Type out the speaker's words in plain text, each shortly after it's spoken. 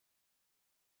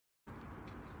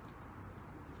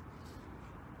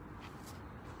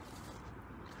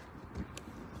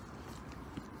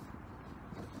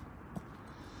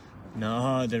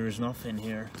No, there is nothing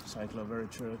here, Cyclo, very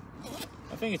true.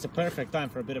 I think it's a perfect time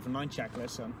for a bit of a nunchuck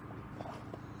lesson.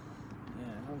 Yeah,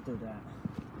 I'll do that.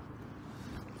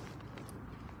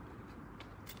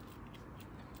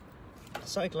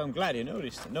 Cyclo, I'm glad you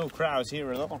noticed. No crowds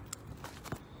here at all.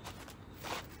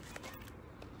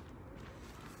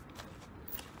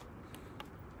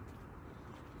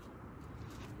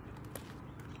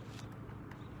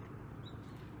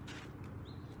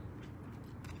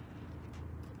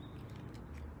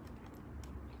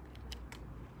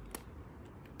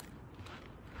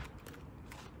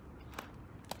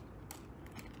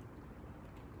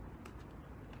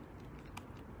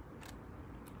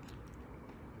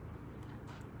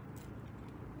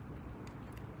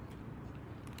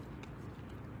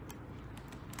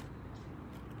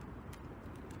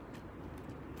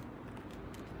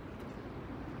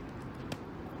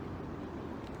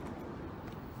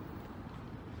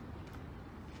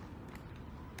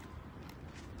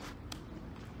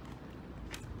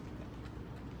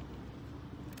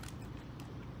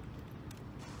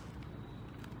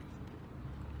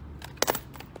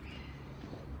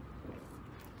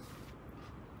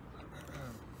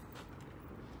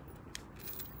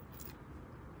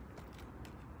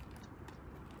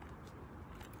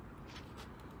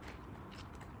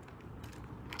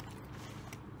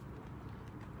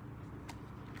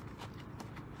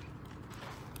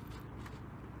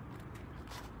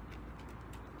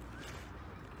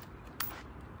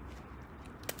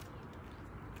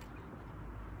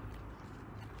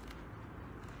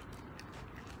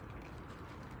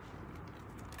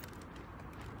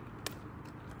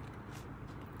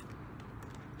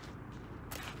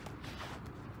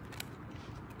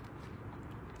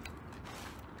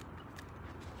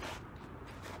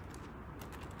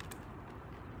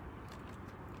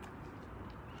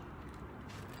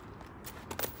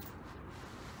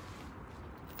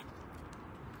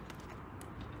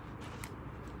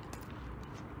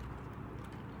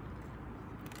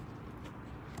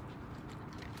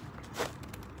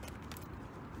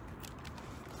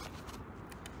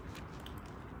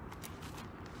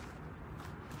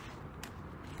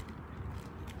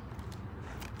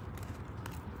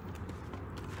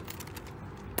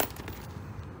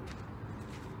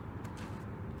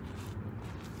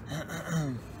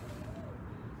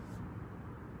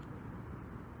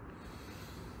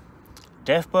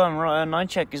 Death bomb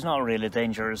nunchuck is not really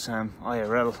dangerous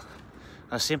IRL.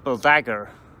 A simple dagger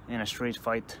in a street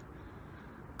fight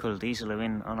could easily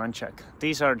win a nunchuck.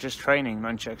 These are just training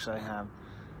nunchucks I have.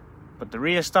 But the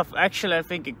real stuff, actually I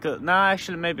think it could,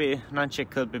 actually maybe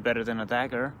nunchuck could be better than a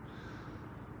dagger.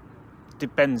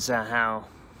 Depends how.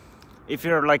 If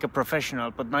you're like a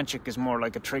professional, but nunchuck is more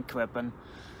like a trick weapon.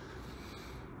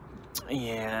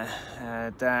 Yeah,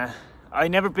 I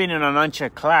never been in a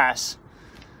nunchuck class,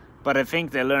 but I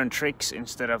think they learn tricks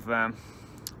instead of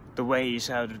the ways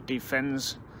how to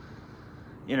defend,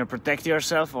 protect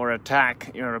yourself or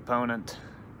attack your opponent.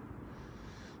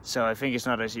 So I think it's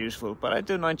not as useful, but I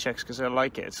do nunchucks because I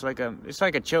like it. It's like a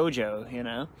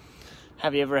chojo,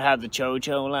 Have you ever had the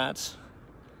chojo, lads?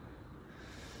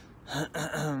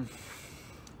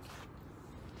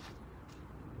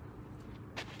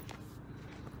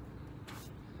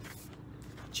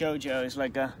 Chojo is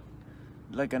like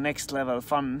a next level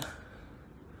fun.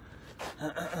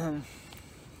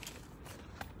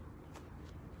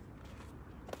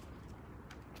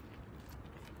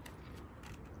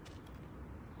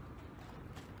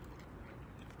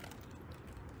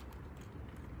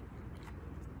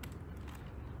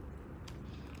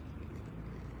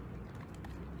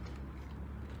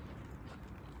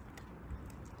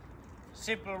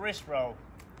 Simple wrist roll.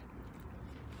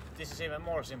 This is even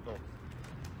more simple.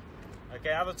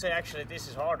 Okay, I would say actually this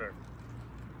is harder.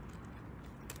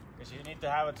 Because you need to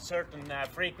have a certain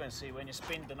frequency when you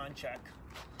spin the nunchuck.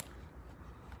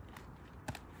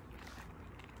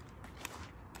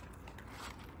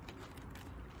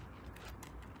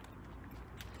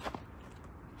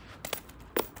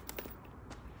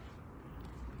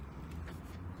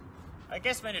 I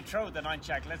guess when you throw the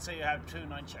nunchuck, let's say you have two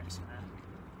nunchucks.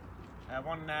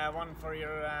 One for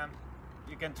your,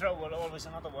 you can throw always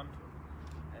another one.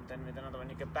 And then with another one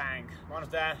you can bang. One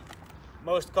of the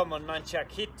most common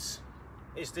nunchuck hits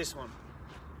is this one.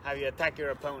 How you attack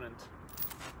your opponent.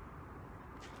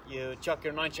 You chuck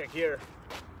your nunchuck here.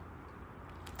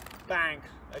 Bang,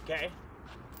 okay?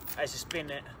 As you spin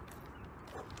it.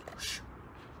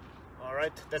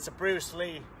 Alright, that's a Bruce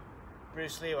Lee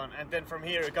one. And then from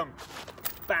here you come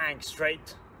bang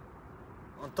straight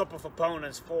on top of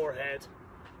opponent's forehead.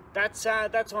 That's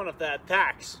one of the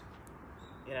attacks.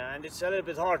 And it's a little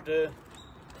bit hard to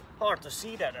hard to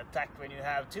see that attack when you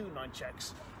have two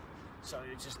nunchucks. So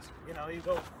you just, you know, you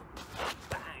go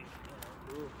bang,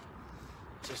 you know,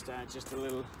 just a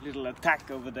little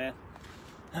attack over there.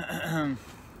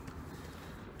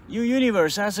 You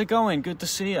Universe, how's it going? Good to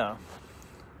see you.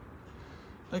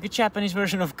 Like a Japanese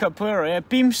version of Capoeira. Yeah,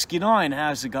 Pimski9,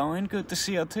 how's it going? Good to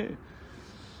see you too.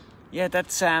 Yeah,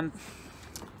 that's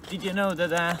did you know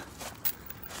that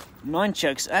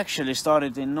nunchucks actually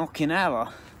started in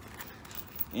Okinawa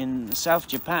in South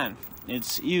Japan?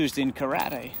 It's used in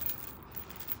karate.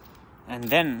 And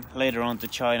then later on to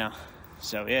China.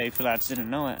 So yeah, if you lads didn't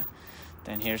know it,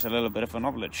 then here's a little bit of a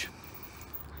knowledge.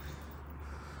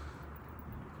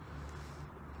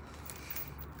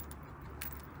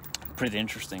 Pretty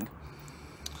interesting.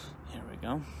 Here we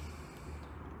go.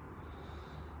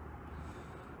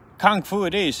 Kung Fu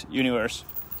it is, Universe.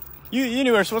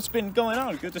 Universe, what's been going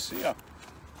on? Good to see you.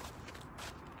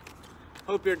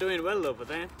 Hope you're doing well over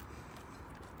there.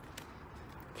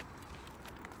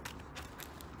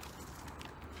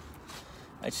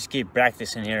 I just keep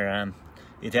practicing here.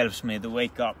 It helps me to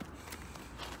wake up.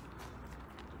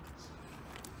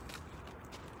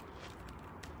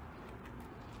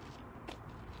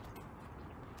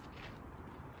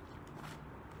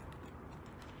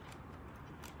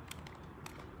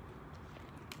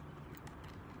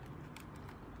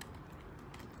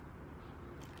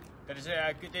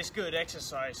 There's good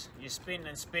exercise. You spin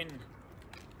and spin,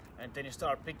 and then you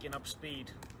start picking up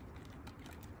speed.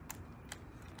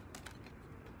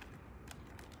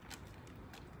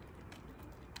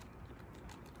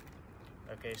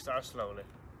 Okay, start slowly.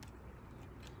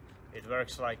 It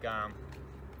works like a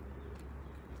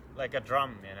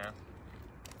drum, you know.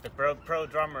 The pro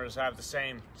drummers have the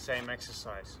same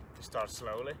exercise. You start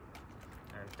slowly,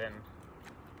 and then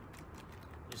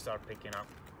you start picking up.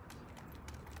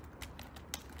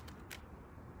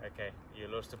 Okay, you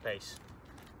lose the pace.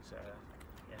 So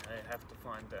yeah, I have to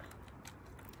find the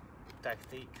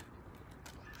tactique.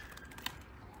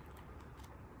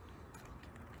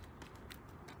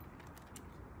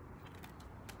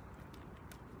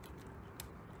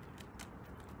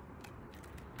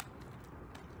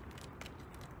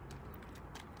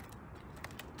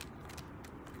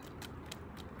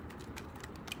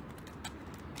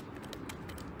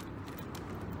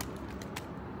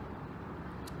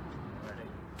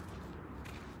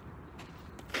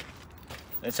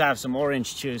 Let's have some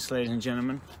orange juice, ladies and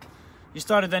gentlemen. You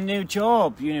started a new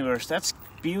job, Universe. That's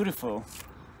beautiful.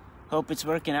 Hope it's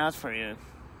working out for you.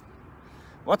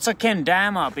 What's a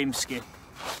kendama, Bimski?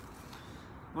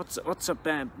 What's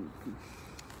a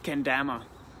kendama?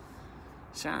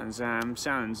 Sounds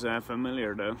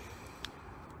familiar though.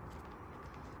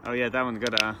 Oh yeah, that one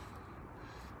got a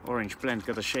orange blend.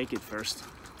 Gotta shake it first.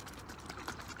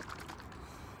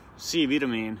 C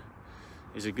vitamin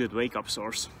is a good wake-up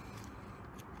source.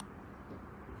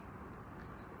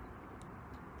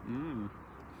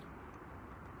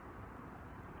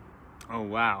 Oh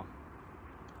wow,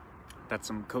 that's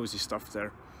some cozy stuff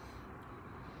there.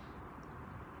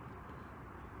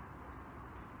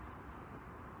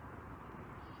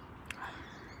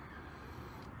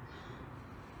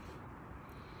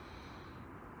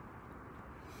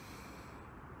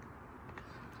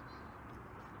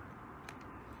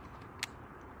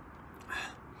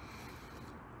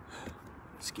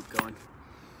 Let's keep going.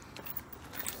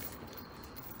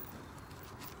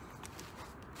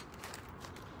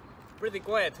 Pretty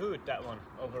quiet hoot, that one,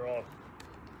 overall.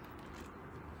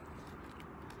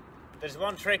 There's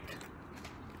one trick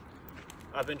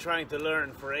I've been trying to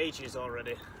learn for ages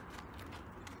already.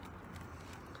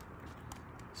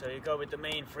 So you go with the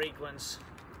main frequency,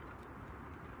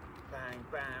 bang,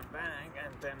 bang, bang,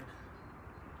 and then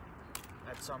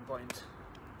at some point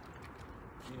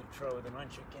you throw the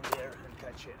nunchuck in there and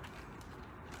catch it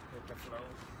with the flow.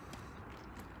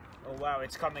 Oh wow,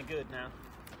 it's coming good now.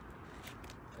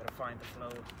 Gotta find the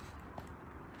flow.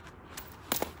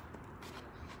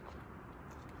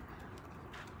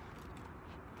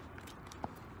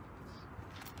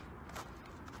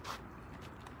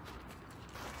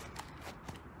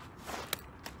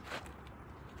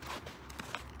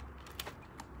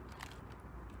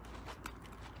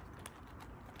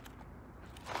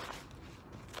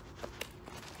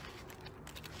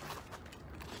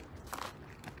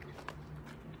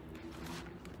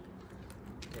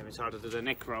 It's hard to do the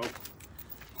neck roll.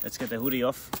 Let's get the hoodie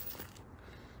off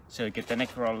so we get the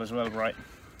neck roll as well right.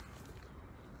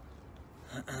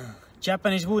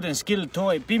 Japanese wooden skill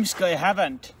toy. Bimski, I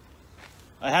haven't.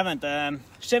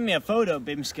 Send me a photo,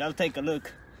 Bimski. I'll take a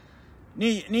look.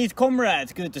 Neat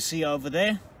comrade. Good to see you over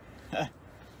there.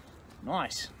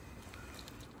 Nice.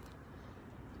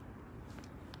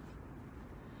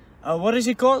 What is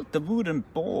it called? The wooden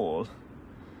ball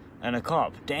and a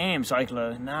cup. Damn,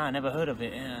 cycler. Nah, I never heard of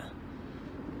it. Yeah.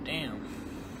 Damn.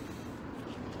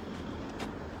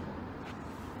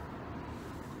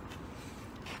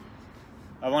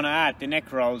 I want to add the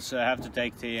neck rolls, so I have to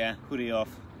take the hoodie off.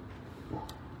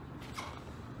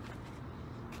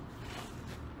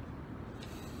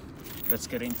 Let's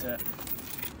get into it.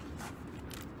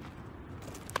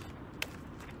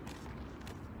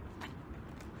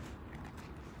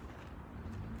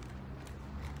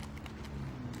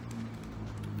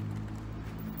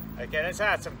 Okay, let's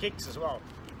add some kicks as well.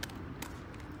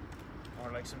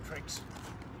 Or like some tricks.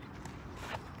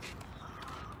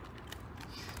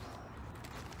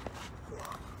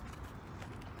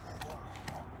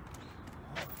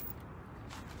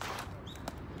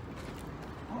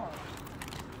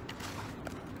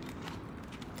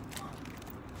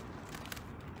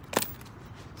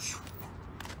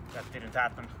 That didn't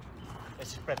happen.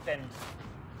 Let's just pretend.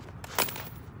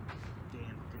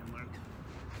 Didn't work.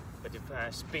 But if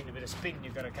spin with a spin, you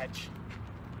gotta catch.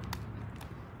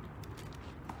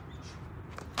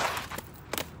 Damn,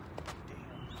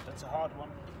 that's a hard one.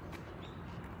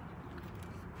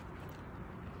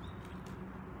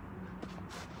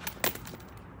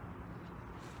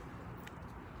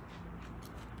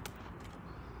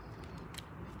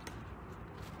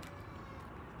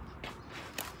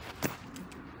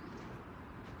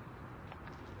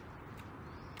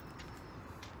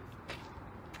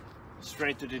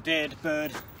 Straight to the dead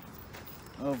bird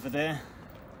over there.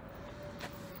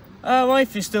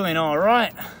 Wife is doing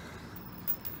alright.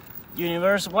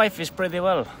 Universe, wife is pretty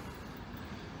well.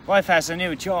 Wife has a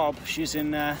new job. She's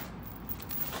in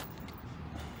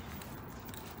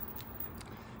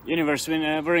Universe.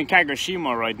 We're in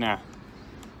Kagoshima right now.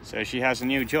 So she has a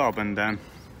new job and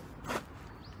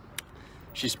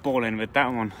she's balling with that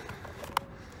one.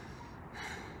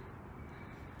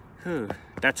 Whew,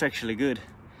 that's actually good.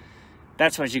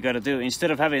 That's what you gotta do.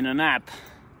 Instead of having a nap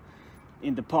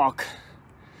in the park,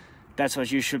 that's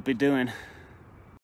what you should be doing.